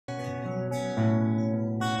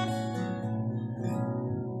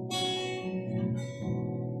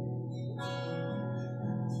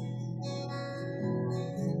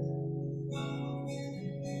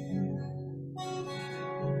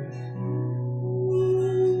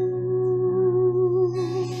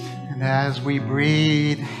As we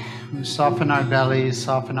breathe, we soften our bellies,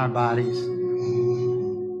 soften our bodies,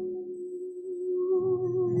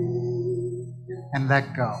 and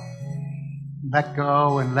let go. Let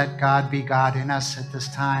go and let God be God in us at this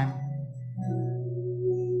time.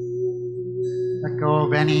 Let go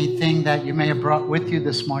of anything that you may have brought with you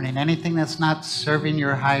this morning, anything that's not serving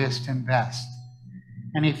your highest and best.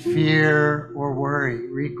 Any fear or worry,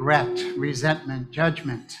 regret, resentment,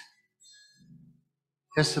 judgment,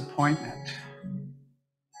 disappointment.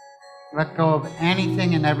 Let go of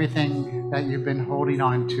anything and everything that you've been holding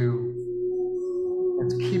on to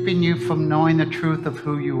that's keeping you from knowing the truth of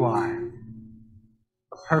who you are.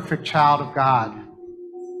 A perfect child of God,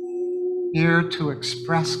 here to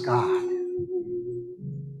express God,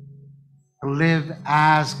 to live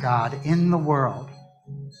as God in the world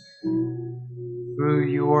through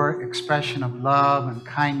your expression of love and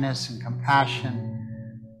kindness and compassion,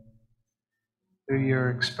 through your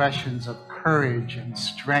expressions of courage and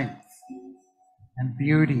strength and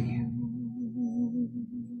beauty.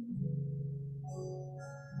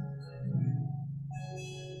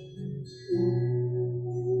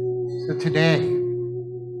 So today,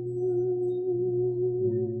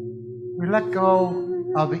 we let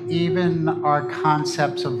go of even our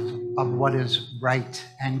concepts of what is right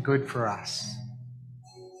and good for us.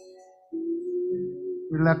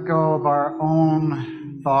 We let go of our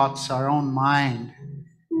own thoughts, our own mind,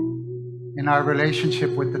 in our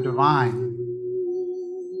relationship with the divine.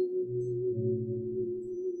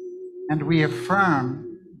 And we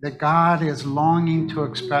affirm that God is longing to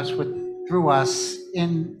express through us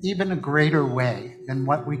in even a greater way than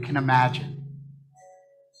what we can imagine.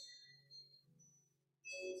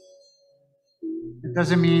 It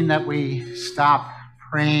doesn't mean that we stop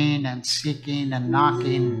praying and seeking and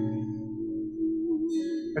knocking,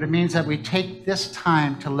 but it means that we take this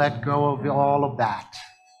time to let go of all of that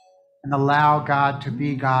and allow God to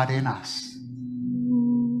be God in us.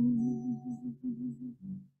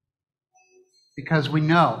 Because we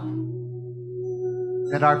know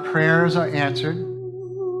that our prayers are answered,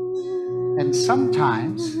 and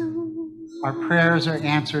sometimes our prayers are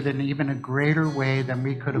answered in even a greater way than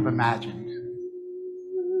we could have imagined.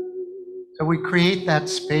 So we create that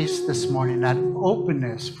space this morning, that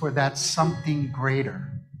openness for that something greater.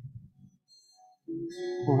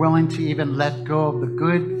 We're willing to even let go of the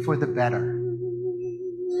good for the better.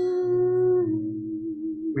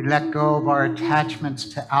 We let go of our attachments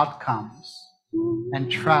to outcomes and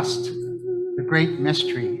trust the great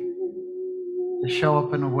mystery to show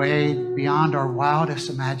up in a way beyond our wildest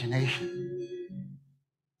imagination.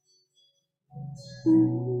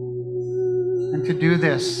 And to do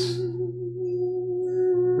this,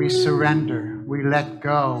 we surrender, we let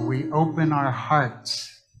go, we open our hearts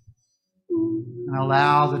and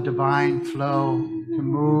allow the divine flow to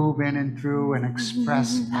move in and through and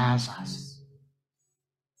express as us.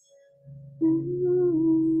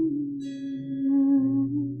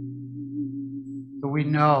 So we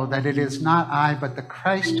know that it is not I, but the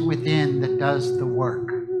Christ within that does the work.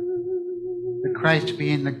 The Christ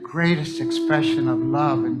being the greatest expression of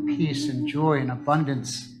love and peace and joy and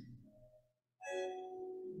abundance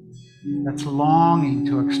that's longing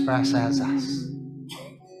to express as us.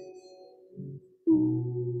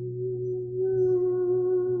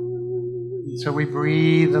 So we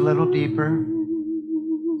breathe a little deeper,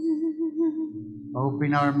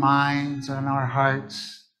 open our minds and our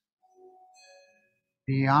hearts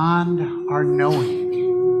beyond our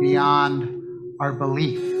knowing, beyond our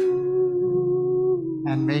belief,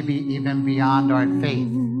 and maybe even beyond our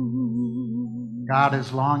faith. God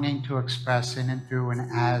is longing to express in and through and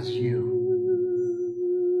as you.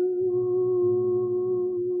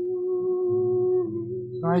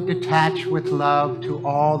 So I detach with love to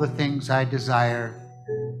all the things I desire,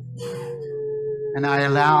 and I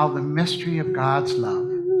allow the mystery of God's love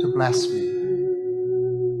to bless me.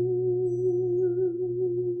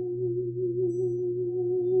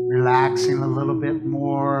 Relaxing a little bit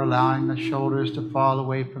more, allowing the shoulders to fall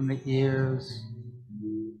away from the ears,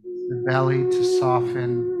 the belly to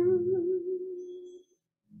soften,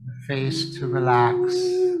 the face to relax.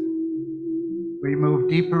 We move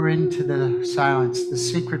deeper into the silence, the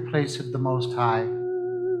secret place of the Most High,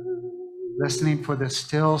 listening for the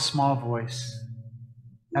still small voice,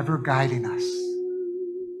 ever guiding us.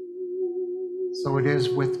 So it is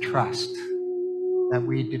with trust that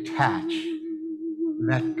we detach,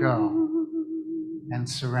 let go, and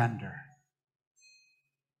surrender.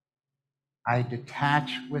 I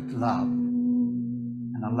detach with love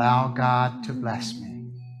and allow God to bless me.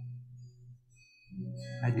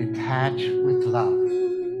 I detach with love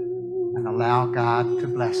and allow God to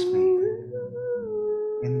bless me.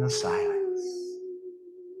 in the silence.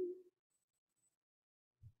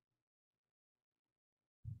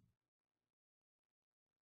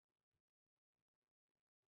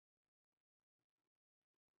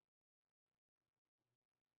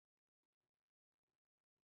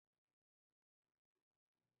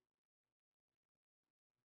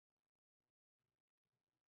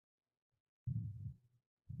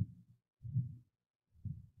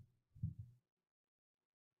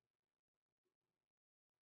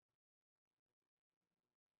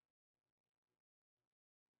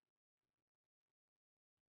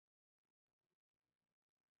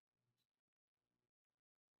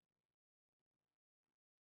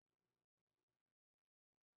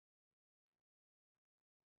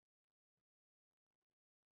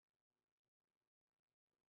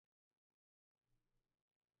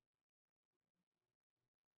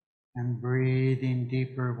 And breathing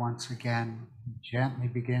deeper once again, gently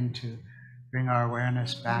begin to bring our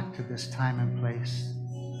awareness back to this time and place.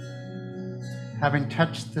 Having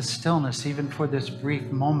touched the stillness, even for this brief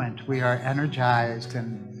moment, we are energized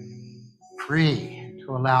and free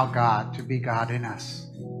to allow God to be God in us.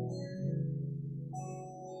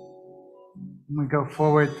 And we go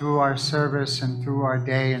forward through our service and through our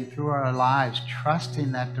day and through our lives,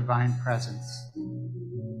 trusting that divine presence,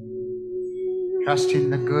 trusting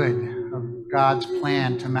the good of God's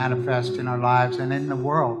plan to manifest in our lives and in the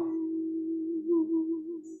world.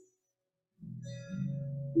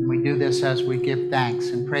 And we do this as we give thanks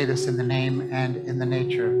and pray this in the name and in the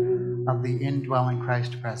nature of the indwelling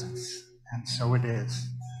Christ presence. And so it is.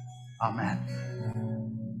 Amen.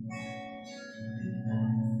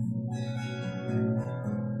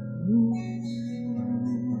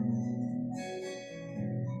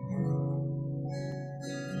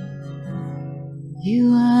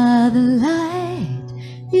 You are the light,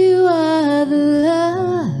 you are the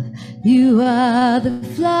love, you are the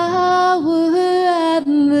flower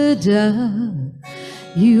and the dove,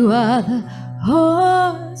 you are the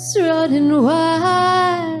horse running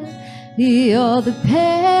wild, you're the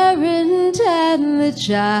parent and the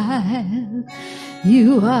child,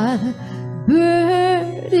 you are the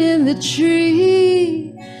bird in the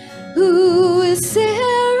tree who is serenading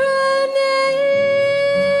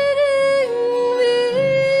me.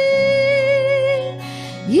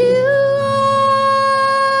 You are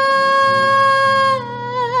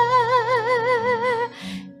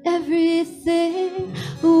everything,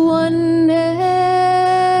 oneness,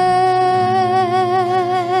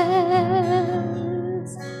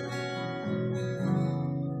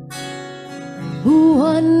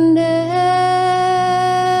 oneness.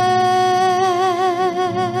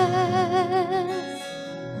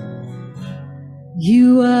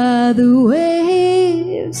 You are the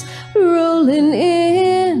waves rolling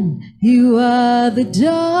in, you are the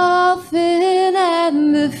dolphin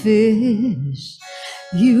and the fish,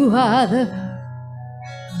 you are the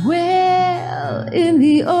whale in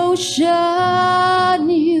the ocean,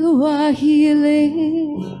 you are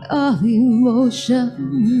healing all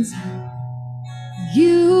emotions.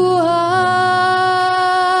 You are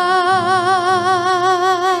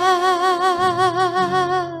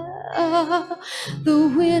the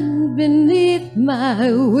wind beneath my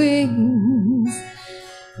wings,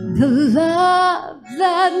 the love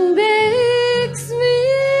that makes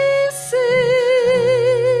me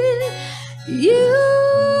sing. You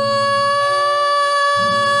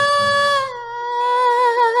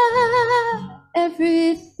are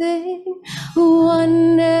everything,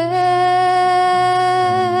 oneness.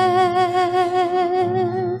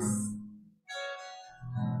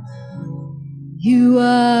 You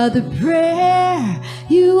are the prayer,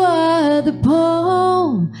 you are the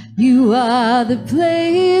poem, you are the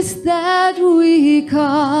place that we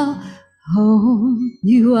call home.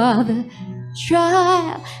 You are the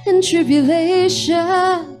trial and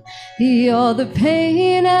tribulation, you're the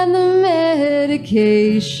pain and the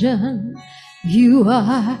medication. You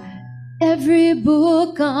are every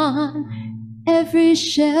book on every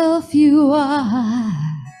shelf, you are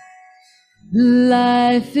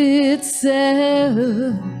life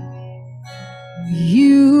itself.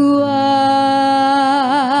 You are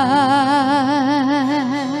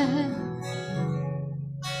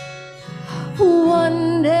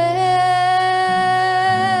oneness.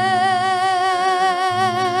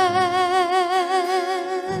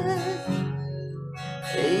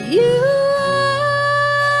 You are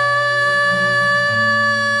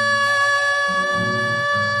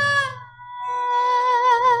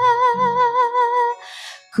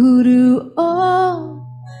Guru Om,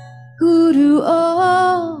 Guru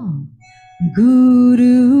Om,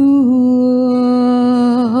 Guru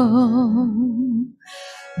Om,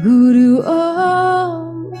 Guru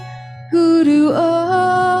Om.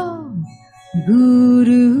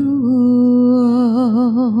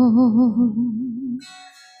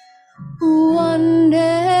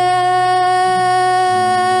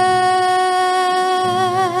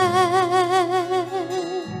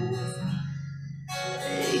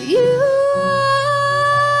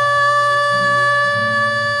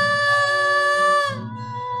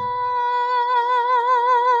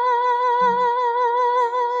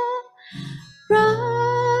 Rama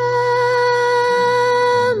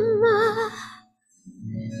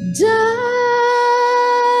Dasa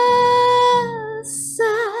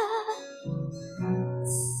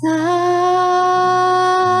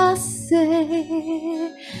Sase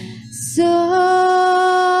So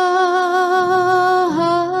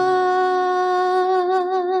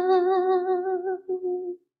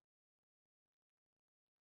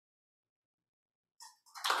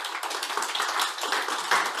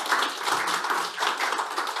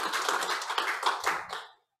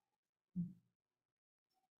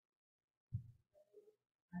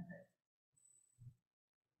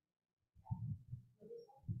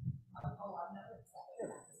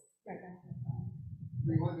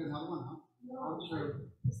You want to do another one, huh? I'm sure.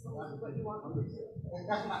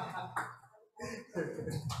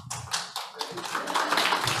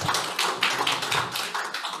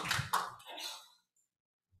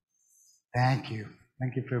 Thank you.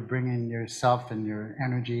 Thank you for bringing yourself and your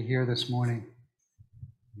energy here this morning.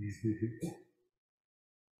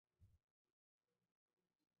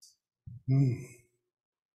 Mm.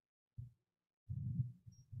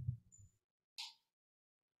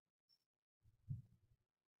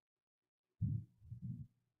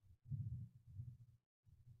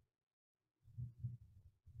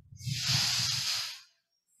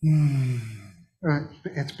 Mm.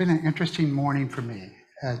 It's been an interesting morning for me.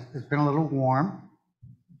 It's been a little warm.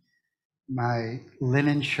 My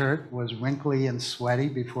linen shirt was wrinkly and sweaty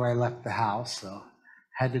before I left the house, so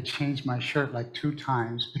I had to change my shirt like 2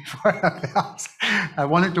 times before I left the house. I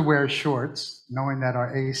wanted to wear shorts, knowing that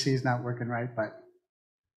our AC is not working right, but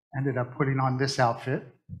ended up putting on this outfit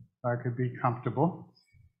so I could be comfortable.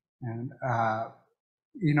 And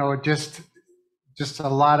you know, just a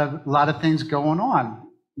lot of things going on,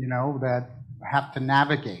 you know, that I have to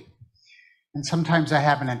navigate. And sometimes I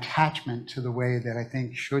have an attachment to the way that I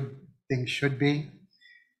think things should be.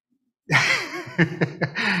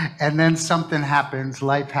 And then something happens,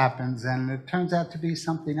 life happens, and it turns out to be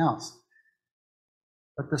something else.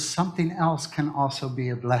 But the something else can also be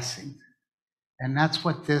a blessing. And that's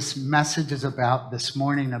what this message is about this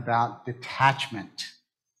morning, about detachment,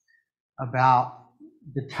 about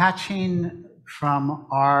detaching from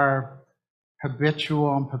our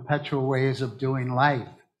habitual and perpetual ways of doing life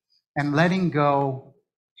and letting go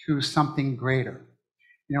to something greater.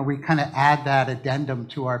 You know, we kind of add that addendum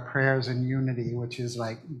to our prayers in unity, which is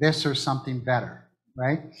like this or something better,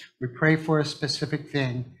 right? We pray for a specific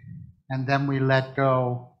thing and then we let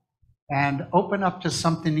go and open up to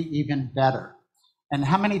something even better. And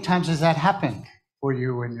how many times has that happened for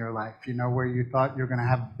you in your life, you know, where you thought you're going to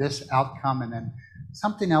have this outcome and then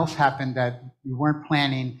something else happened that you weren't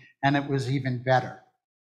planning and it was even better.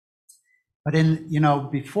 But in, you know,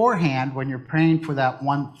 beforehand, when you're praying for that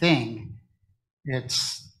one thing, it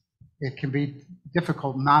can be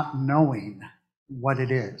difficult not knowing what it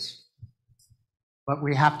is. But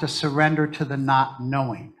we have to surrender to the not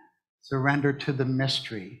knowing, surrender to the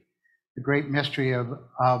mystery, the great mystery of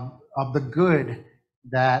the good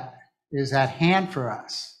that is at hand for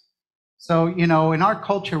us. So, you know, in our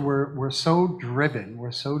culture, we're so driven.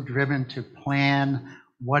 We're so driven to plan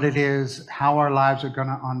what it is, how our lives are going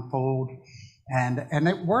to unfold. And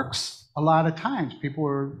it works a lot of times. People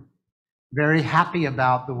are very happy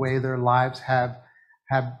about the way their lives have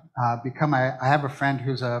become. I have a friend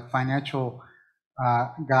who's a financial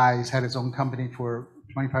guy. He's had his own company for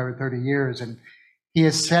 25 or 30 years, and he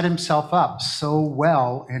has set himself up so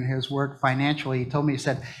well in his work financially. He told me, he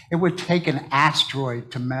said, it would take an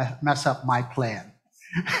asteroid to mess up my plan.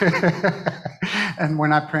 And we're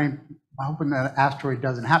not praying, hoping that asteroid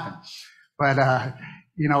doesn't happen. But,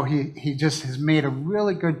 you know, he just has made a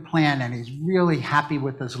really good plan and he's really happy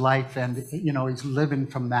with his life and, you know, he's living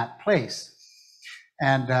from that place.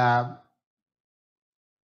 And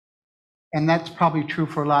that's probably true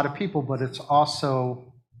for a lot of people, but it's also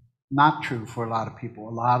not true for a lot of people.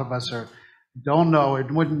 A lot of us don't know, it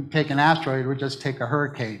wouldn't take an asteroid, it would just take a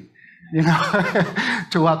hurricane, you know,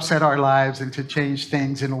 to upset our lives and to change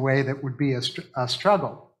things in a way that would be a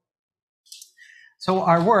struggle. So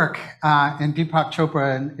our work in Deepak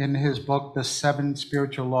Chopra in his book, The 7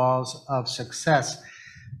 Spiritual Laws of Success,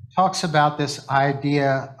 talks about this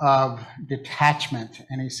idea of detachment.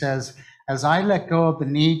 And he says, as I let go of the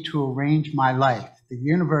need to arrange my life, the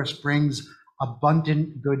universe brings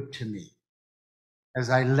abundant good to me.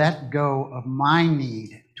 As I let go of my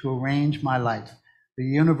need to arrange my life, the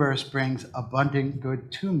universe brings abundant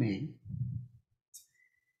good to me.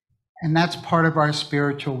 And that's part of our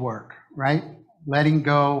spiritual work, right? Letting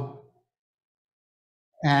go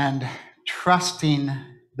and trusting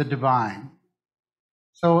the divine.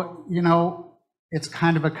 So, you know, it's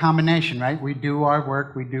kind of a combination, right? We do our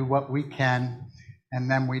work, we do what we can,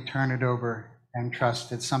 and then we turn it over and trust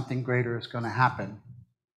that something greater is going to happen.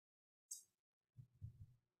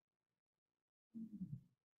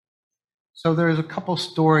 So there's a couple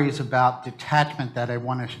stories about detachment that I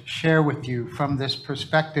want to share with you from this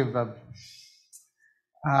perspective of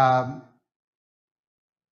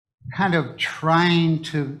kind of trying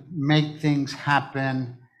to make things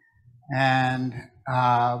happen and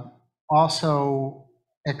also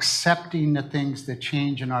accepting the things that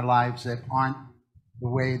change in our lives that aren't the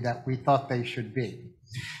way that we thought they should be.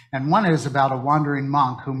 And one is about a wandering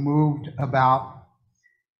monk who moved about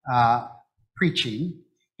preaching.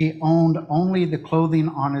 He owned only the clothing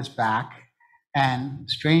on his back and,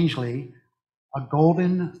 strangely, a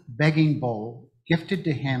golden begging bowl gifted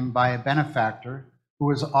to him by a benefactor who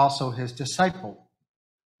was also his disciple.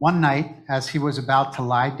 One night, as he was about to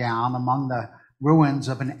lie down among the ruins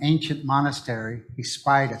of an ancient monastery, he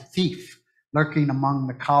spied a thief lurking among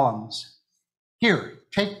the columns. "Here,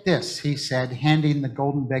 take this," he said, handing the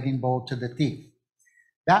golden begging bowl to the thief.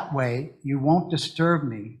 "That way you won't disturb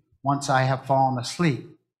me once I have fallen asleep."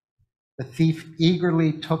 The thief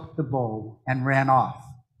eagerly took the bowl and ran off.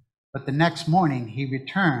 But the next morning he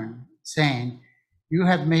returned, saying, "You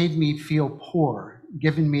have made me feel poor,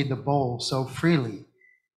 giving me the bowl so freely.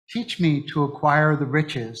 Teach me to acquire the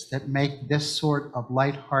riches that make this sort of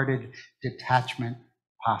light-hearted detachment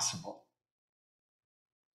possible."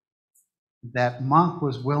 That monk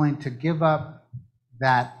was willing to give up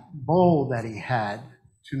that bowl that he had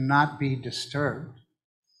to not be disturbed,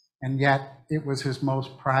 and yet it was his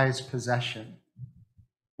most prized possession.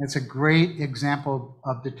 It's a great example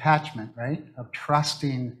of detachment, right? Of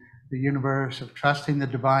trusting the universe, of trusting the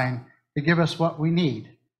divine to give us what we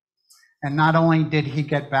need. And not only did he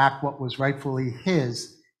get back what was rightfully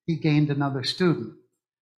his, he gained another student,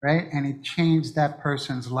 right? And he changed that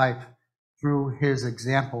person's life through his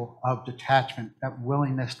example of detachment, that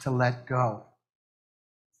willingness to let go.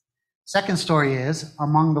 Second story is,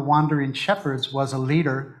 among the wandering shepherds was a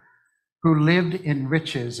leader who lived in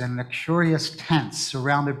riches and luxurious tents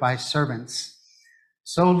surrounded by servants.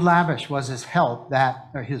 So lavish was his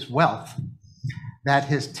wealth that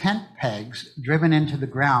his tent pegs driven into the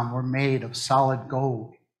ground were made of solid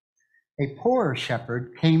gold. A poorer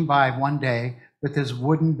shepherd came by one day with his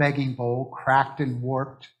wooden begging bowl cracked and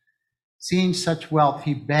warped. Seeing such wealth,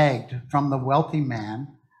 he begged from the wealthy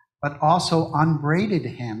man, but also upbraided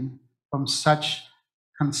him from such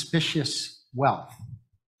conspicuous wealth.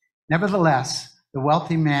 Nevertheless, the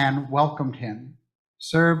wealthy man welcomed him,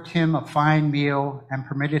 served him a fine meal, and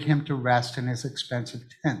permitted him to rest in his expensive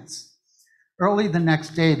tents. Early the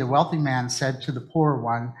next day, the wealthy man said to the poorer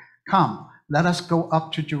one, "Come, let us go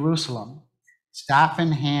up to Jerusalem." Staff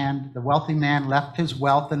in hand, the wealthy man left his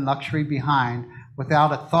wealth and luxury behind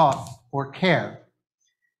without a thought or care.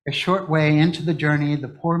 A short way into the journey, the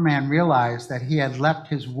poor man realized that he had left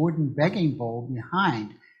his wooden begging bowl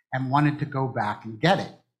behind and wanted to go back and get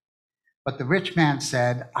it. But the rich man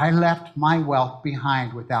said, "I left my wealth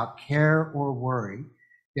behind without care or worry,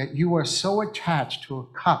 yet you are so attached to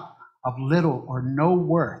a cup of little or no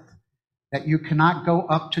worth that you cannot go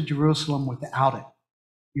up to Jerusalem without it.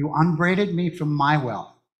 You upbraided me from my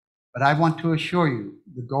wealth, but I want to assure you,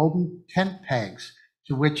 the golden tent pegs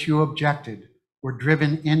to which you objected were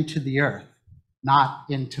driven into the earth, not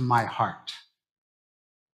into my heart."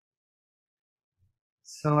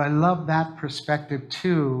 So I love that perspective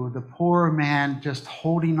too. The poor man just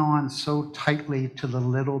holding on so tightly to the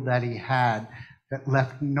little that he had that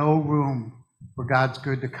left no room for God's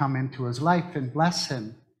good to come into his life and bless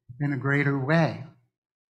him in a greater way.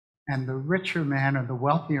 And the richer man, or the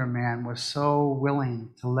wealthier man, was so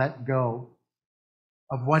willing to let go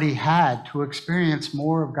of what he had to experience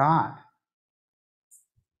more of God.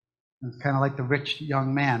 It's kind of like the rich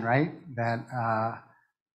young man, right? That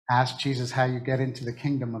asked Jesus how you get into the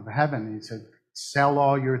kingdom of heaven. He said, "Sell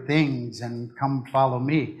all your things and come follow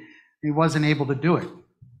me." He wasn't able to do it,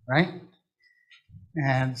 right?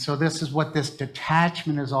 And so this is what this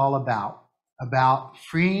detachment is all about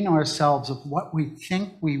freeing ourselves of what we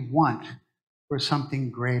think we want for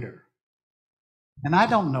something greater. And I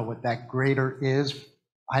don't know what that greater is.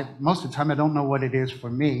 Most of the time, I don't know what it is for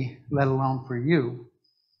me, let alone for you.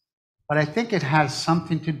 But I think it has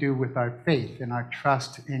something to do with our faith and our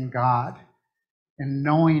trust in God, and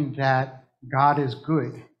knowing that God is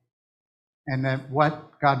good and that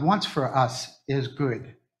what God wants for us is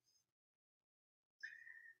good.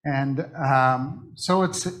 And so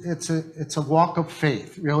it's a walk of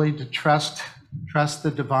faith, really, to trust trust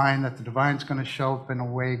the divine, that the divine's going to show up in a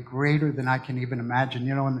way greater than I can even imagine.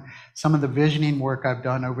 You know, in some of the visioning work I've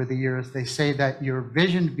done over the years, they say that your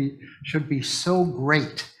vision should be so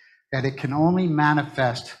great that it can only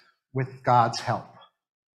manifest with God's help.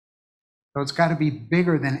 So it's got to be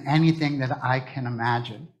bigger than anything that I can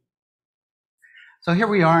imagine. So here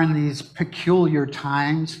we are in these peculiar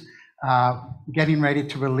times, getting ready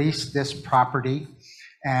to release this property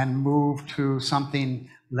and move to something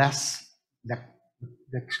less,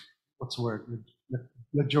 what's the word?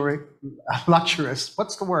 Luxurious.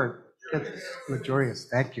 What's the word? Luxurious.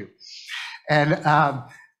 Thank you. And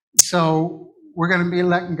so we're going to be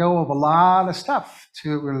letting go of a lot of stuff.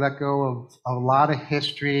 We're let go of a lot of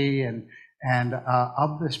history and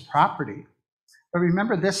of this property. But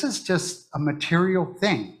remember, this is just a material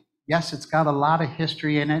thing. Yes, it's got a lot of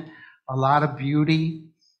history in it, a lot of beauty,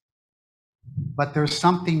 but there's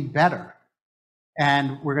something better.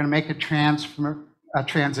 And we're going to make a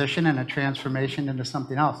transition and a transformation into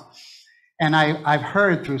something else. And I've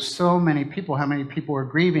heard through so many people how many people are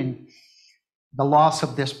grieving the loss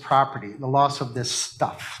of this property, the loss of this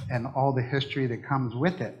stuff, and all the history that comes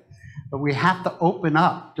with it. But we have to open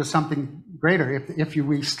up to something greater. If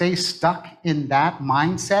we stay stuck in that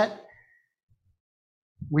mindset,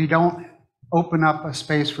 we don't open up a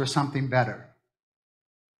space for something better.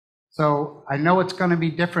 So I know it's going to be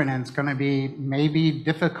different and it's going to be maybe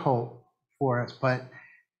difficult for us, but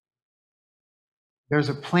there's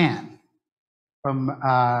a plan from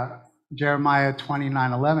Jeremiah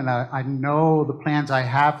 29:11. I know the plans I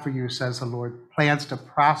have for you, says the Lord, plans to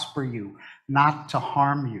prosper you, not to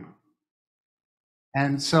harm you.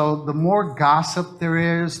 And so the more gossip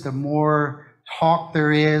there is, the more talk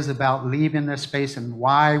there is about leaving this space and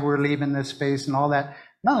why we're leaving this space and all that,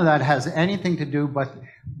 none of that has anything to do, but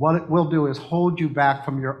what it will do is hold you back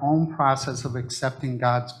from your own process of accepting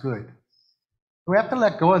God's good. We have to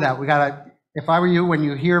let go of that. We gotta, if I were you, when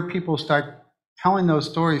you hear people start telling those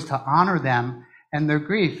stories, to honor them and their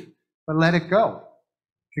grief, but let it go.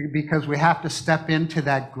 Because we have to step into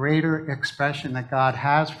that greater expression that God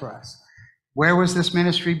has for us. Where was this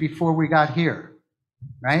ministry before we got here,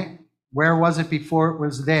 right? Where was it before it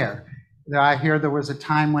was there? I hear there was a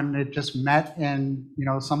time when it just met in,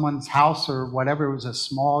 someone's house or whatever. It was a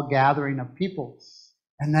small gathering of people.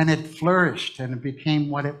 And then it flourished and it became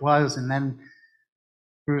what it was. And then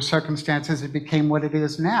through circumstances, it became what it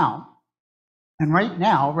is now. And right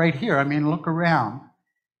now, right here, look around.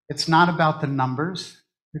 It's not about the numbers.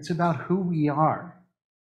 It's about who we are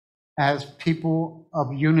as people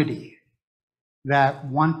of unity that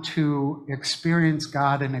want to experience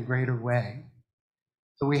God in a greater way.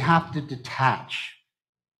 So we have to detach.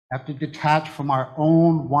 From our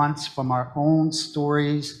own wants, from our own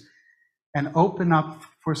stories, and open up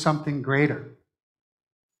for something greater.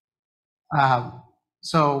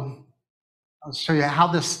 So I'll show you how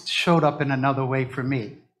this showed up in another way for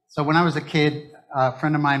me. So when I was a kid, a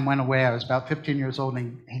friend of mine went away. I was about 15 years old,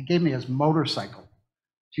 and he gave me his motorcycle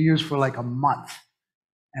to use for like a month.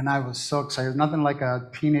 And I was so excited. Nothing like a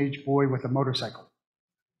teenage boy with a motorcycle.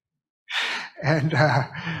 And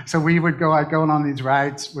so I'd go on these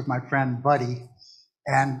rides with my friend Buddy,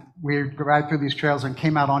 and we'd ride through these trails and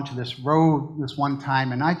came out onto this road this one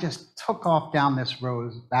time, and I just took off down this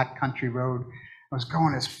road, backcountry road. I was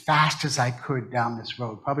going as fast as I could down this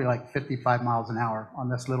road, probably like 55 miles an hour on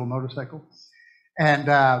this little motorcycle. And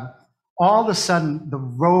all of a sudden, the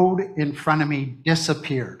road in front of me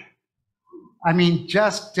disappeared.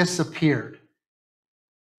 Just disappeared.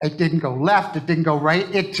 It didn't go left, it didn't go right,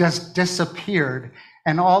 it just disappeared.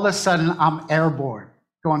 And all of a sudden, I'm airborne,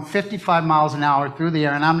 going 55 miles an hour through the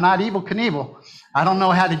air, and I'm not Evel Knievel. I don't know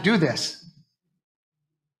how to do this.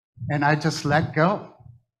 And I just let go.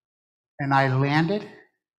 And I landed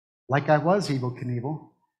like I was Evel Knievel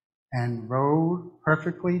and rode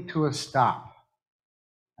perfectly to a stop.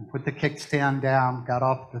 And put the kickstand down, got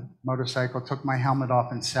off the motorcycle, took my helmet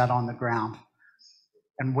off, and sat on the ground.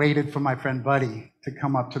 And waited for my friend Buddy to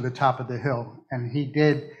come up to the top of the hill. And he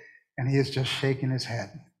did, and he is just shaking his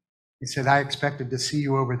head. He said, I expected to see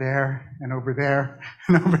you over there, and over there,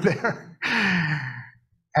 and over there.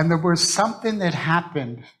 And there was something that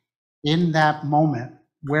happened in that moment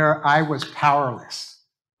where I was powerless,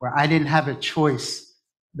 where I didn't have a choice.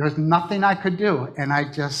 There's nothing I could do, and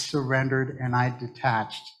I just surrendered and I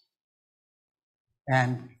detached.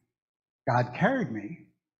 And God carried me.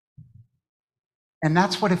 And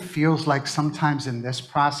that's what it feels like sometimes in this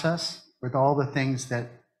process, with all the things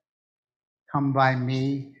that come by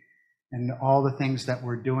me and all the things that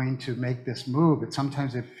we're doing to make this move.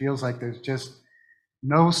 Sometimes it feels like there's just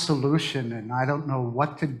no solution, and I don't know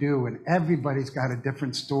what to do, and everybody's got a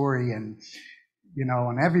different story, and you know,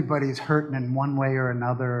 and everybody's hurting in one way or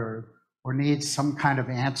another, or needs some kind of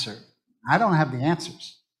answer. I don't have the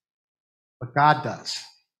answers, but God does.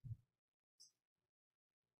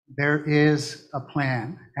 There is a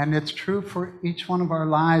plan, and it's true for each one of our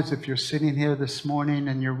lives. If you're sitting here this morning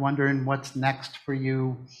and you're wondering what's next for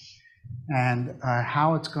you and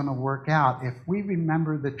how it's going to work out, if we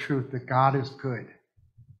remember the truth that God is good,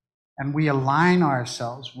 and we align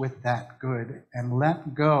ourselves with that good and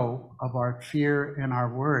let go of our fear and our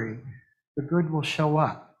worry, the good will show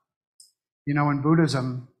up. You know, in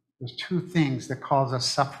Buddhism, there's two things that cause us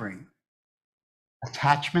suffering: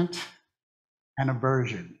 attachment and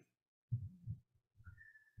aversion.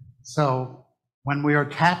 So when we are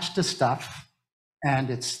attached to stuff and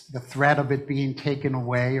it's the threat of it being taken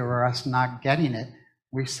away or us not getting it,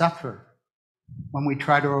 we suffer. When we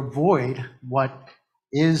try to avoid what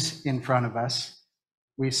is in front of us,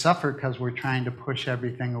 we suffer because we're trying to push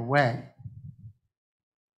everything away.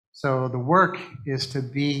 So the work is to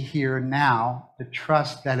be here now, to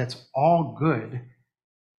trust that it's all good,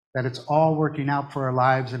 that it's all working out for our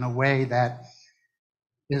lives in a way that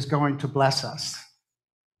is going to bless us.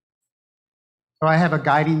 So I have a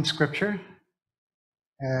guiding scripture.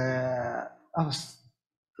 I was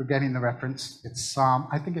forgetting the reference. It's Psalm,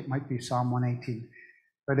 I think it might be Psalm 118.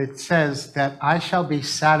 But it says that I shall be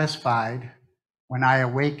satisfied when I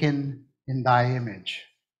awaken in thy image.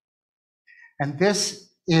 And this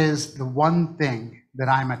is the one thing that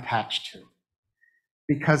I'm attached to,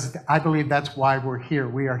 because I believe that's why we're here.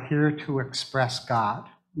 We are here to express God.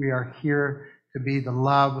 We are here to be the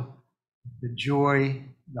love, the joy,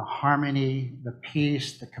 the harmony, the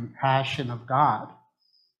peace, the compassion of God.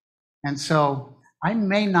 And so I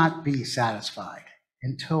may not be satisfied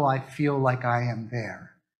until I feel like I am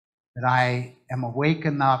there, that I am awake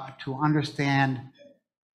enough to understand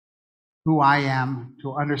who I am,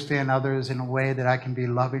 to understand others in a way that I can be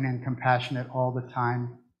loving and compassionate all the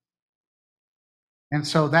time. And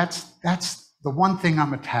so that's the one thing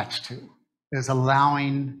I'm attached to, is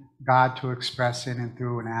allowing God to express in and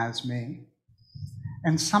through and as me.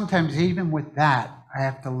 And sometimes even with that, I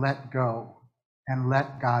have to let go and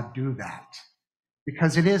let God do that.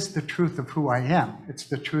 Because it is the truth of who I am. It's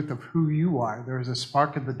the truth of who you are. There is a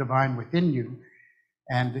spark of the divine within you,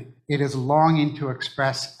 and it is longing to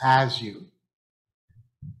express as you.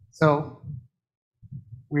 So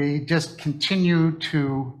we just continue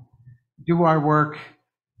to do our work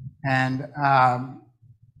and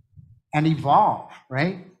evolve,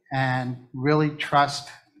 right? And really trust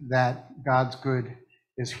that God's good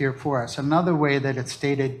is here for us. Another way that it's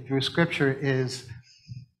stated through Scripture is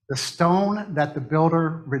the stone that the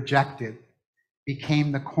builder rejected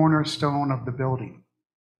became the cornerstone of the building.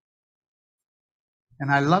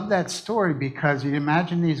 And I love that story because you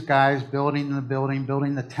imagine these guys building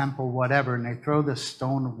the temple, whatever, and they throw the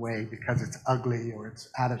stone away because it's ugly or it's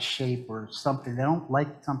out of shape or something. They don't like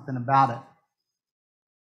something about it.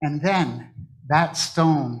 And then that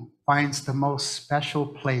stone finds the most special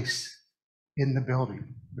place in the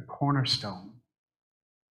building, the cornerstone.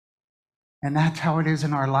 And that's how it is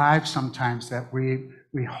in our lives sometimes, that we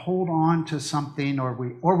hold on to something or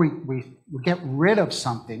we get rid of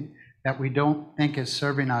something that we don't think is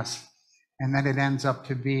serving us, and then it ends up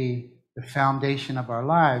to be the foundation of our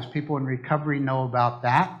lives. People in recovery know about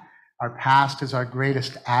that. Our past is our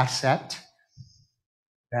greatest asset.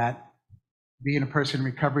 That being a person in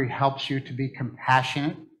recovery helps you to be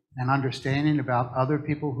compassionate and understanding about other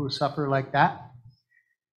people who suffer like that.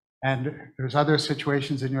 And there's other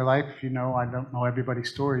situations in your life, you know, I don't know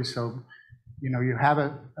everybody's story, so you know, you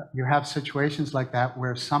have situations like that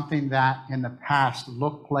where something that in the past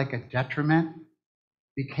looked like a detriment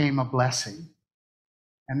became a blessing.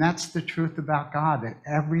 And that's the truth about God, that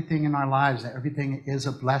everything in our lives, that everything is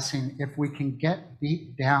a blessing if we can get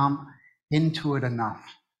deep down into it enough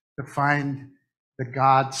to find the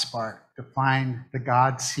God spark, to find the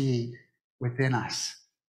God seed within us.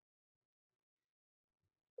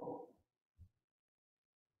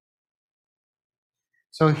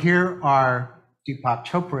 So here are Deepak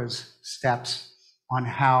Chopra's steps on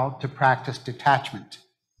how to practice detachment.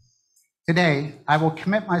 Today, I will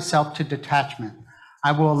commit myself to detachment.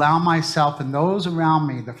 I will allow myself and those around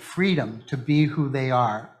me the freedom to be who they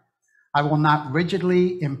are. I will not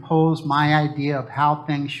rigidly impose my idea of how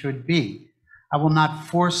things should be. I will not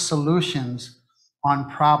force solutions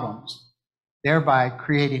on problems, thereby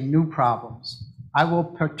creating new problems. I will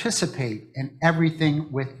participate in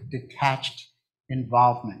everything with detached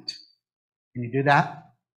involvement. Can you do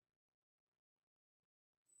that?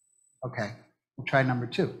 Okay, we'll try number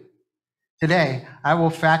 2. Today, I will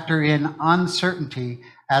factor in uncertainty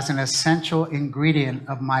as an essential ingredient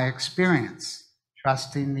of my experience.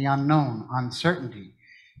 trusting the unknown, uncertainty.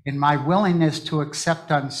 In my willingness to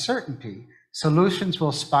accept uncertainty, solutions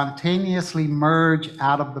will spontaneously merge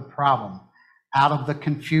out of the problem, out of the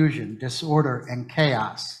confusion, disorder, and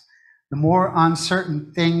chaos. The more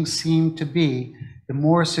uncertain things seem to be, the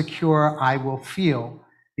more secure I will feel,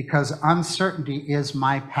 because uncertainty is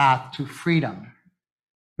my path to freedom.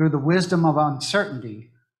 Through the wisdom of uncertainty,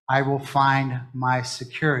 I will find my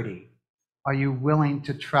security. Are you willing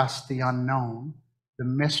to trust the unknown, the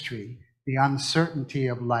mystery, the uncertainty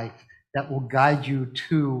of life that will guide you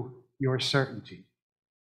to your certainty?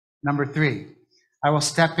 Number 3, I will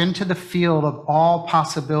step into the field of all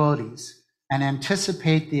possibilities and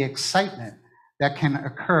anticipate the excitement that can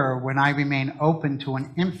occur when I remain open to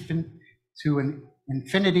an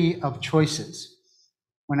infinity of choices.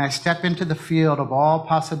 When I step into the field of all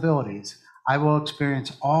possibilities, I will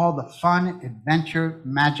experience all the fun, adventure,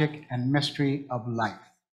 magic, and mystery of life.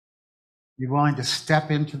 You're willing to step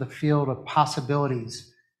into the field of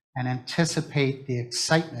possibilities and anticipate the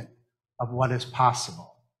excitement of what is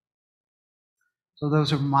possible. So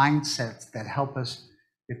those are mindsets that help us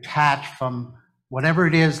detach from whatever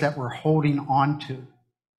it is that we're holding on to.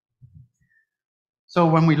 So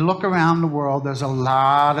when we look around the world, there's a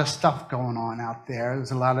lot of stuff going on out there.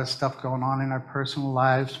 There's a lot of stuff going on in our personal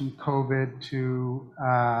lives, from COVID to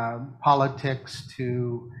politics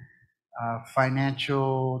to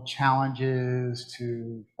financial challenges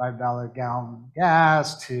to $5 a gallon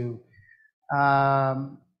gas to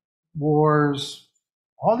wars,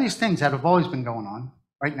 all these things that have always been going on.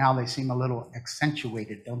 Right now they seem a little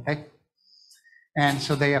accentuated, don't they? And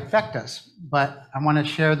so they affect us. But I want to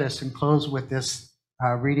share this and close with this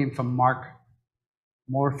reading from Mark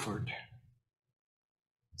Morford.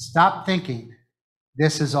 Stop thinking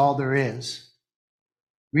this is all there is.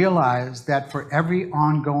 Realize that for every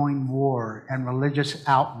ongoing war and religious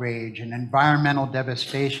outrage and environmental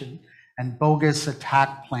devastation and bogus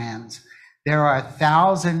attack plans, there are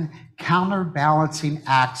 1,000 counterbalancing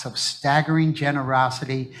acts of staggering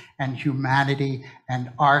generosity and humanity and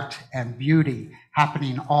art and beauty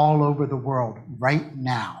happening all over the world right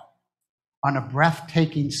now on a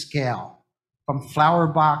breathtaking scale, from flower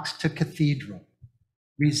box to cathedral.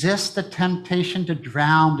 Resist the temptation to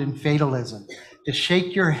drown in fatalism, to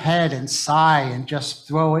shake your head and sigh and just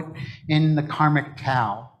throw it in the karmic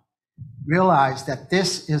towel. Realize that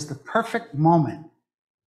this is the perfect moment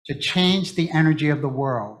to change the energy of the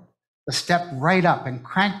world, to step right up and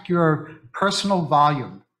crank your personal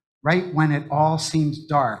volume right when it all seems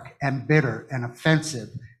dark and bitter and offensive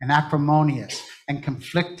and acrimonious and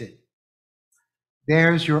conflicted.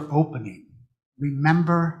 There's your opening.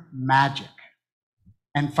 Remember magic.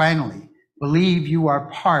 And finally, believe you are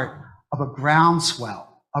part of a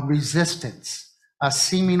groundswell of resistance, a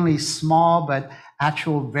seemingly small but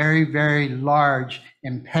actual very, very large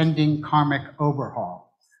impending karmic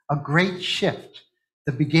overhaul, a great shift,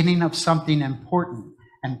 the beginning of something important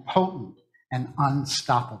and potent and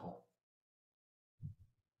unstoppable.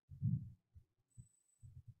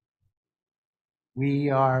 We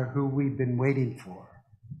are who we've been waiting for,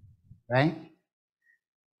 right?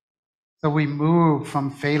 So we move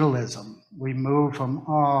from fatalism. We move from,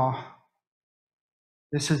 oh,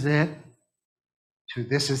 this is it, to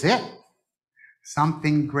this is it.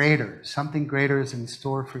 Something greater is in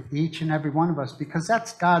store for each and every one of us, because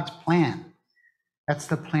that's God's plan. That's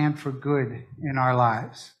the plan for good in our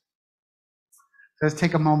lives. So let's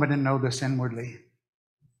take a moment and know this inwardly.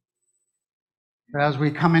 As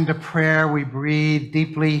we come into prayer, we breathe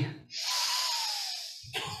deeply.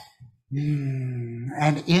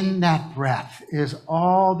 And in that breath is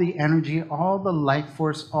all the energy, all the life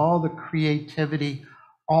force, all the creativity,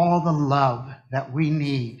 all the love that we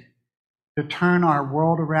need to turn our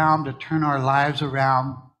world around, to turn our lives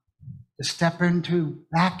around, to step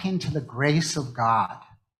back into the grace of God,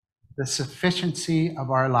 the sufficiency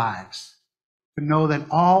of our lives, to know that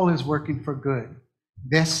all is working for good,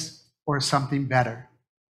 this or something better.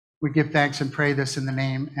 We give thanks and pray this in the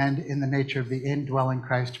name and in the nature of the indwelling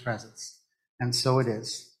Christ presence. And so it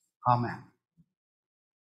is. Amen.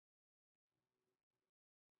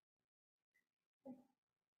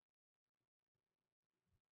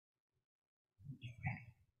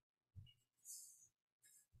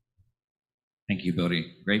 Thank you,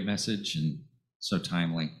 Bodhi. Great message and so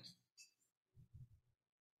timely.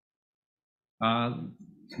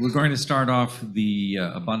 We're going to start off the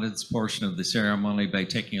abundance portion of the ceremony by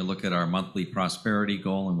taking a look at our monthly prosperity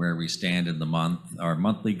goal and where we stand in the month. Our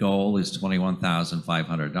monthly goal is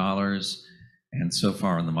 $21,500. And so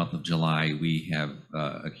far in the month of July, we have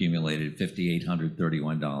accumulated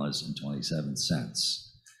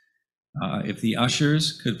 $5,831.27. If the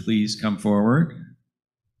ushers could please come forward.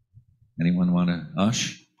 Anyone want to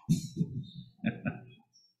ush?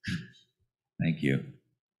 Thank you.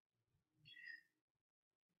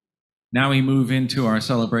 Now we move into our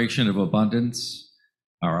celebration of abundance,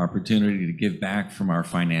 our opportunity to give back from our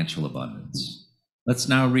financial abundance. Let's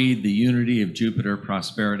now read the Unity of Jupiter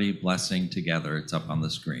Prosperity Blessing together. It's up on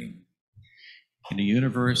the screen. In a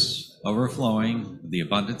universe overflowing with the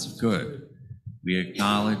abundance of good, we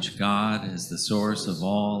acknowledge God as the source of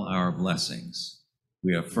all our blessings.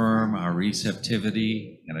 We affirm our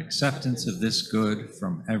receptivity and acceptance of this good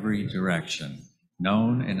from every direction,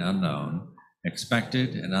 known and unknown,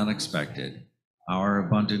 expected and unexpected. Our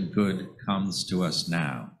abundant good comes to us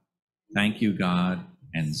now. Thank you, God,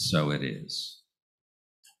 and so it is.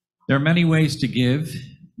 There are many ways to give.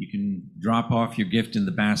 You can drop off your gift in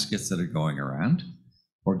the baskets that are going around,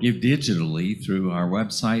 or give digitally through our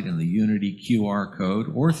website and the Unity QR code,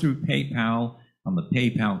 or through PayPal on the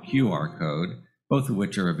PayPal QR code, both of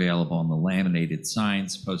which are available on the laminated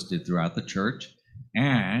signs posted throughout the church.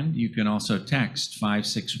 And you can also text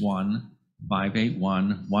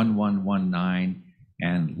 561-581-1119.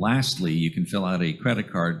 And lastly, you can fill out a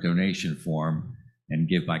credit card donation form and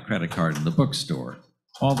give by credit card in the bookstore.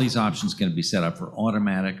 All these options can be set up for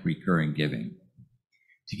automatic recurring giving.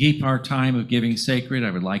 To keep our time of giving sacred,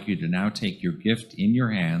 I would like you to now take your gift in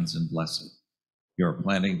your hands and bless it. You are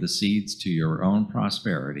planting the seeds to your own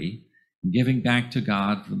prosperity and giving back to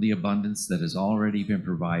God from the abundance that has already been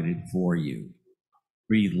provided for you.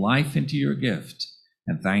 Breathe life into your gift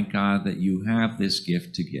and thank God that you have this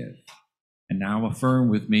gift to give. And now affirm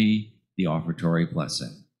with me the offertory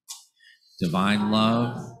blessing. Divine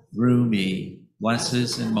love through me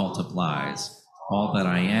blesses and multiplies all that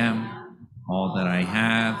I am, all that I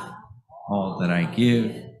have, all that I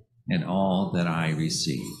give, and all that I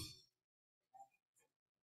receive.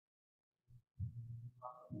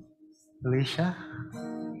 Alicia?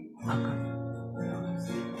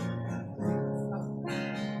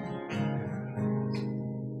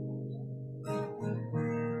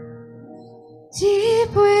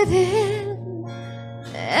 Deep within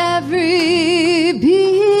every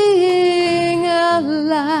being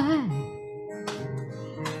alive,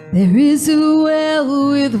 there is a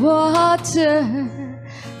well with water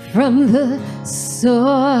from the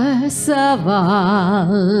source of our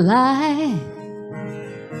life,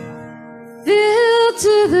 filled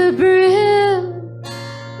to the brim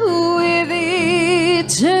with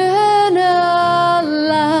eternal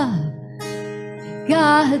love.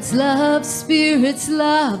 God's love, Spirit's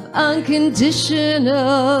love,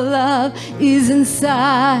 unconditional love is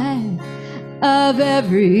inside of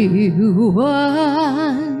everyone.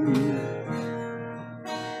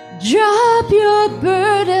 Drop your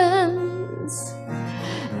burdens,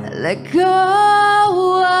 let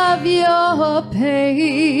go of your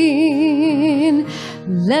pain.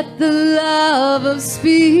 Let the love of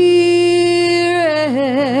Spirit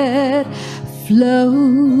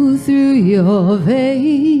flow through your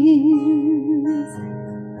veins.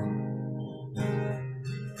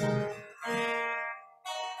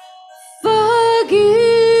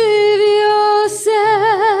 Forgive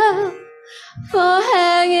yourself for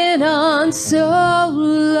hanging on so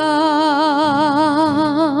long.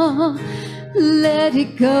 Let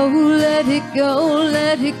it go, let it go,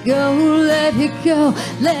 let it go, let it go.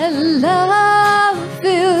 Let love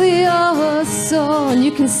fill your soul. And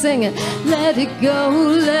you can sing it. Let it go,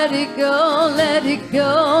 let it go, let it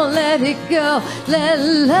go, let it go. Let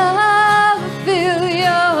love fill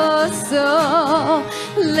your soul.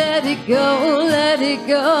 Let it go, let it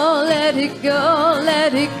go, let it go,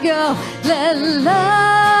 let it go. Let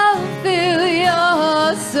love fill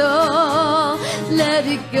your soul. Let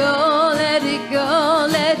it go, let it go,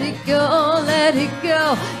 let it go, let it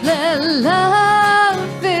go. Let love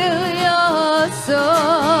fill your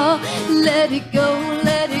soul. Let it go,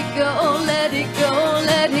 let it go, let it go,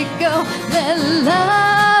 let it go. Let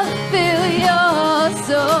love fill your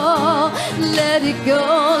soul. Let it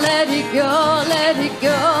go, let it go, let it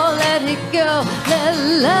go, let it go. Let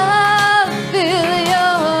love fill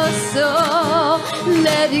your soul.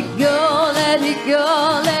 Let it go, let it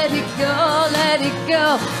go, let it go, let it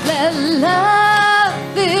go. Let love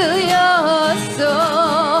fill your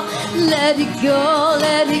soul. Let it go,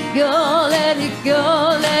 let it go, let it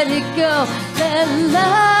go, let it go. Let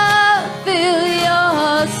love fill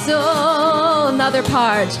your soul. Another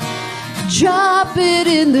part. Drop it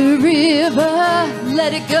in the river,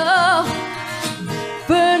 let it go.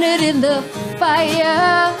 Burn it in the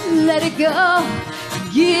fire, let it go.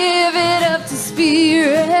 Give it up to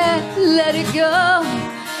Spirit, let it go.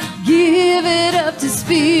 Give it up to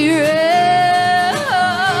Spirit.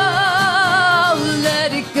 Oh,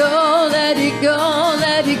 let it go, let it go,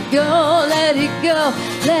 let it go,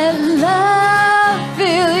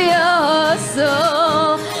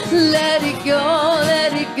 it go,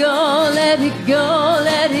 let it go, let it go,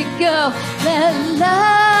 let it go. Let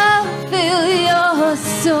love fill your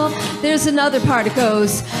soul. There's another part, it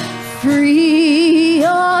goes, free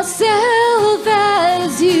yourself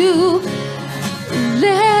as you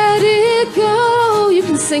let it go. You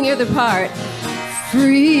can sing the other part.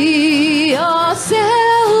 Free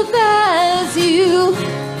yourself as you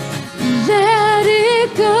let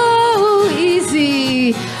it go.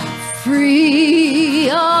 Easy. Free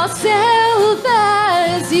yourself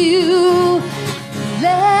as you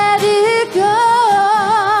let it go.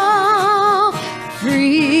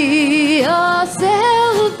 Free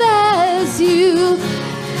yourself as you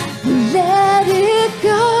let it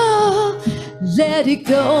go. Let it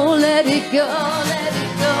go, let it go, let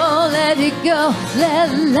it go, let it go. Let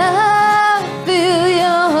love fill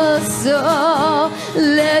your soul.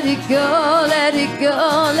 Let it go, let it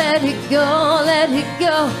go, let it go, let it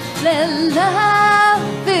go. Let love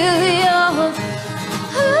fill your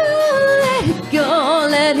soul. Let it go,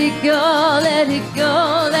 let it go, let it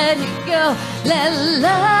go, let it go. Let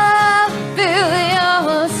love fill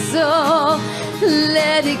your soul.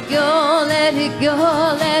 Let it go, let it go,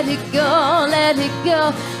 let it go, let it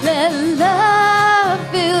go. Let love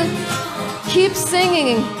fill. Keep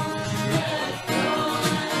singing.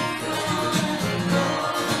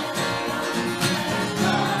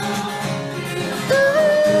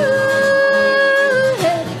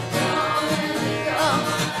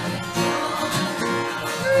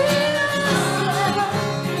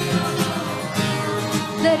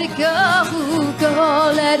 Let it go,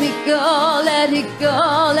 go, let it go, let it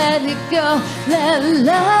go, let it go. Let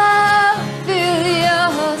love fill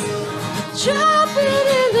your soul. Drop it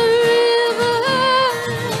in the river.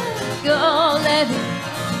 Go, let it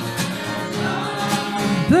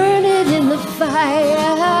burn it in the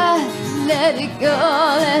fire. Let it go,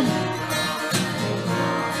 let it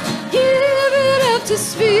give it up to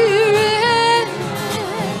spirit.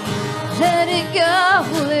 Let it go,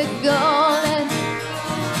 let it go, let it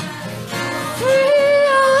free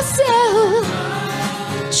yourself.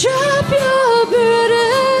 Drop your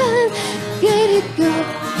burden. Let it go.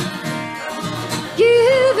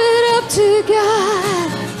 Give it up to God.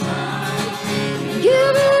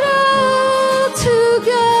 Give it all to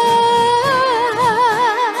God.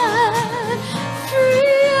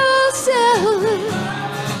 Free yourself.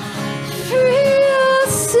 Free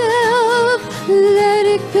yourself. Let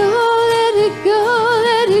it go. Let it go.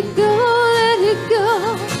 Let it go. Let it go.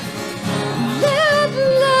 Let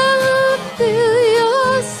love fill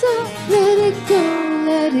your soul. Let it go,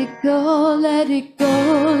 let it go, let it go,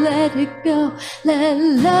 let it go. Let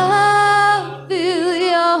love fill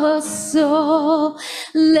your soul.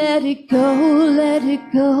 Let it go, let it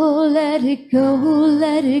go, let it go,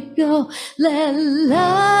 let it go. Let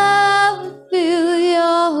love fill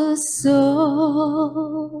your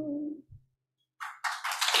soul.